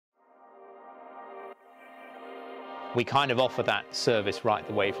We kind of offer that service right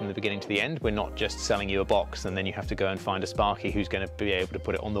the way from the beginning to the end. We're not just selling you a box and then you have to go and find a Sparky who's going to be able to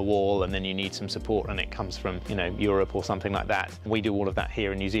put it on the wall, and then you need some support and it comes from, you know, Europe or something like that. We do all of that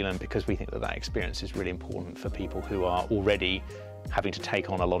here in New Zealand because we think that that experience is really important for people who are already having to take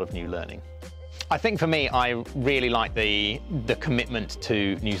on a lot of new learning. I think for me, I really like the commitment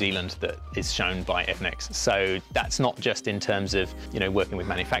to New Zealand that is shown by Evnex. So that's not just in terms of, you know, working with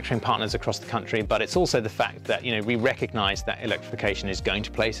manufacturing partners across the country, but it's also the fact that, you know, we recognise that electrification is going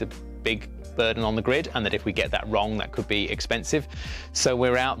to place a big burden on the grid, and that if we get that wrong, that could be expensive. So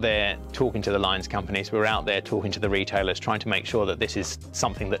we're out there talking to the lines companies, we're out there talking to the retailers, trying to make sure that this is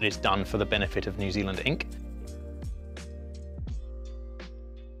something that is done for the benefit of New Zealand Inc.